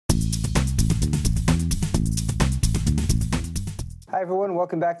Hi everyone,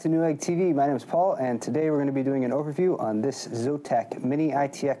 welcome back to Newegg TV. My name is Paul, and today we're going to be doing an overview on this ZOTAC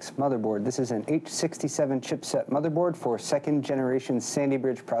Mini-ITX motherboard. This is an H67 chipset motherboard for second generation Sandy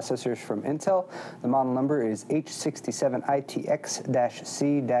Bridge processors from Intel. The model number is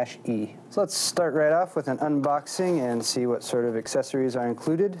H67ITX-C-E. So let's start right off with an unboxing and see what sort of accessories are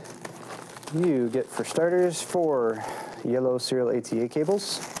included. You get, for starters, 4 yellow serial ATA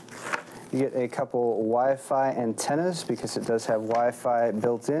cables. You get a couple Wi-Fi antennas because it does have Wi-Fi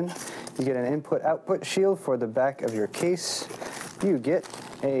built in. You get an input-output shield for the back of your case. You get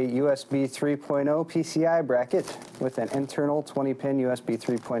a USB 3.0 PCI bracket with an internal 20-pin USB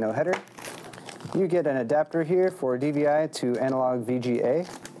 3.0 header. You get an adapter here for DVI to analog VGA.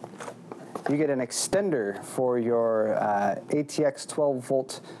 You get an extender for your ATX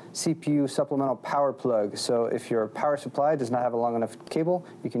 12-volt CPU supplemental power plug. So if your power supply does not have a long enough cable,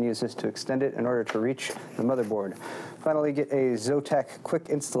 you can use this to extend it in order to reach the motherboard. Finally, get a ZOTAC quick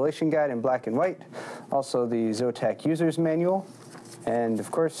installation guide in black and white. Also the ZOTAC user's manual. And of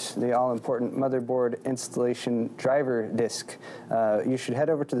course, the all-important motherboard installation driver disk. You should head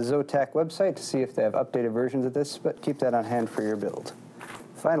over to the ZOTAC website to see if they have updated versions of this, but keep that on hand for your build.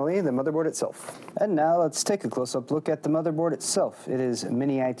 Finally, the motherboard itself. And now let's take a close-up look at the motherboard itself. It is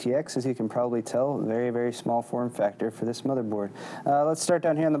Mini-ITX, as you can probably tell, very, very small form factor for this motherboard. Let's start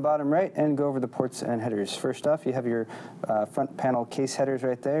down here on the bottom right and go over the ports and headers. First off, you have your front panel case headers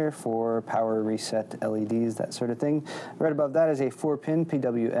right there for power, reset, LEDs, that sort of thing. Right above that is a 4-pin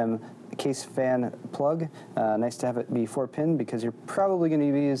PWM case fan plug. Nice to have it be 4-pin because you're probably going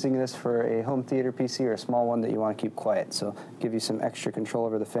to be using this for a home theater PC or a small one that you want to keep quiet, so give you some extra control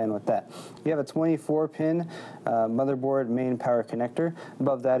over the fan with that. You have a 24-pin motherboard main power connector.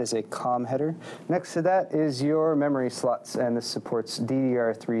 Above that is a COM header. Next to that is your memory slots, and this supports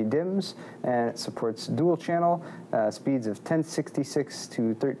DDR3 DIMMs, and it supports dual channel speeds of 1066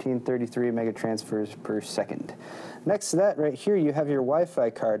 to 1333 megatransfers per second. Next to that, right here, you have your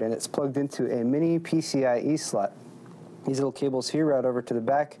Wi-Fi card, and it's plugged into a mini PCIe slot. These little cables here route over to the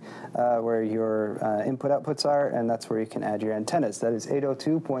back where your input outputs are, and that's where you can add your antennas. That is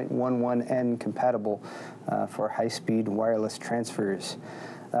 802.11n compatible for high-speed wireless transfers.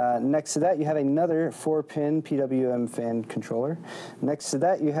 Next to that, you have another 4-pin PWM fan controller. Next to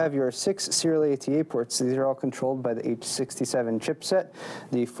that, you have your 6 serial ATA ports. These are all controlled by the H67 chipset.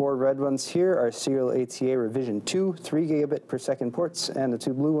 The 4 red ones here are serial ATA revision 2, 3 gigabit per second ports, and the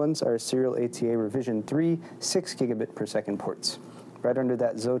 2 blue ones are serial ATA revision 3, 6 gigabit per second ports. Right under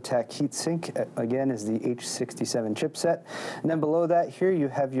that ZOTAC heatsink, again, is the H67 chipset. And then below that here, you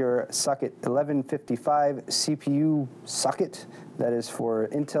have your socket 1155 CPU socket. That is for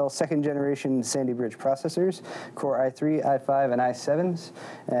Intel second generation Sandy Bridge processors, Core i3, i5, and i7s.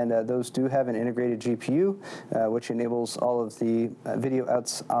 And those do have an integrated GPU, which enables all of the video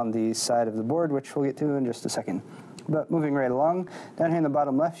outs on the side of the board, which we'll get to in just a second. But moving right along, down here in the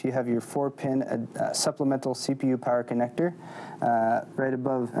bottom left, you have your 4-pin supplemental CPU power connector. Right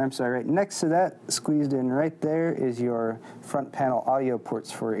next to that, squeezed in right there, is your front panel audio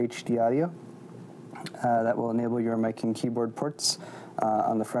ports for HD audio. That will enable your mic and keyboard ports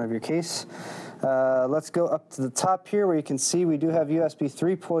on the front of your case. Let's go up to the top here where you can see we do have USB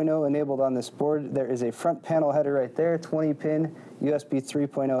 3.0 enabled on this board. There is a front panel header right there, 20-pin USB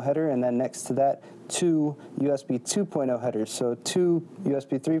 3.0 header, and then next to that, 2 USB 2.0 headers. So 2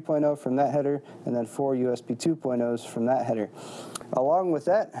 USB 3.0 from that header, and then 4 USB 2.0s from that header. Along with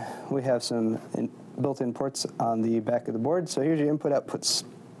that, we have some built-in ports on the back of the board. So here's your input outputs.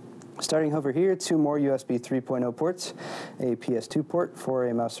 Starting over here, 2 more USB 3.0 ports, a PS2 port for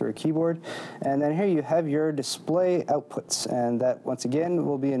a mouse or a keyboard, and then here you have your display outputs, and that once again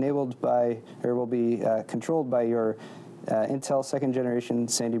will be enabled by, or will be controlled by your Intel second generation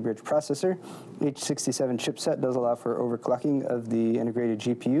Sandy Bridge processor. H67 chipset does allow for overclocking of the integrated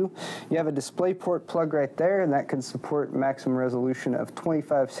GPU. You have a display port plug right there, and that can support maximum resolution of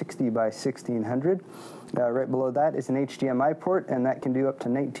 2560 by 1600. Right below that is an HDMI port, and that can do up to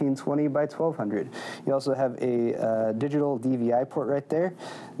 1920 by 1200. You also have a digital DVI port right there.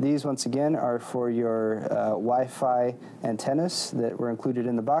 These, once again, are for your Wi-Fi antennas that were included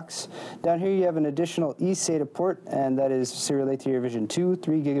in the box. Down here you have an additional eSATA port, and that is serial ATA revision 2,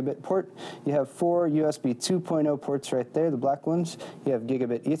 3 gigabit port. You have 4 USB 2.0 ports right there, the black ones. You have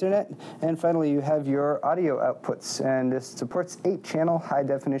gigabit Ethernet. And finally, you have your audio outputs, and this supports 8-channel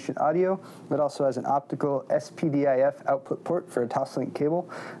high-definition audio. It also has an optical SPDIF output port for a Toslink cable,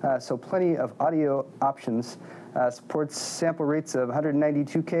 so plenty of audio options Supports sample rates of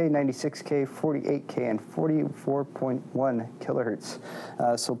 192K, 96K, 48K, and 44.1 kilohertz.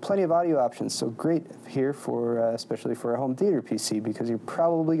 So plenty of audio options. So great here for, especially for a home theater PC, because you're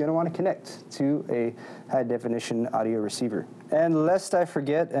probably going to want to connect to a high-definition audio receiver. And lest I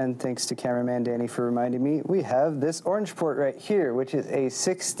forget, and thanks to cameraman Danny for reminding me, we have this orange port right here, which is a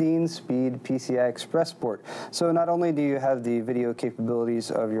 16-speed PCI Express port. So not only do you have the video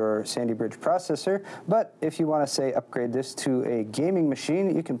capabilities of your Sandy Bridge processor, but if you want to, say, upgrade this to a gaming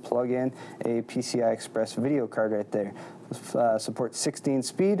machine, you can plug in a PCI Express video card right there. Supports 16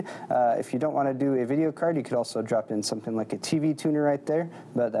 speed. If you don't want to do a video card, you could also drop in something like a TV tuner right there,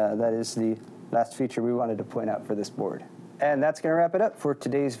 but that is the last feature we wanted to point out for this board. And that's going to wrap it up for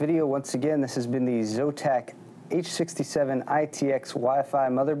today's video. Once again, this has been the ZOTAC H67ITX Wi-Fi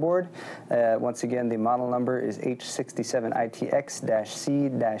motherboard. Once again, the model number is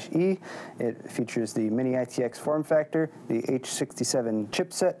H67ITX-C-E. It features the Mini-ITX form factor, the H67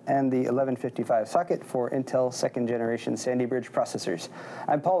 chipset, and the 1155 socket for Intel 2nd generation Sandy Bridge processors.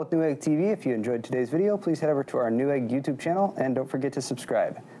 I'm Paul with Newegg TV. If you enjoyed today's video, please head over to our Newegg YouTube channel, and don't forget to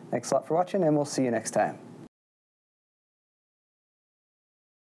subscribe. Thanks a lot for watching, and we'll see you next time.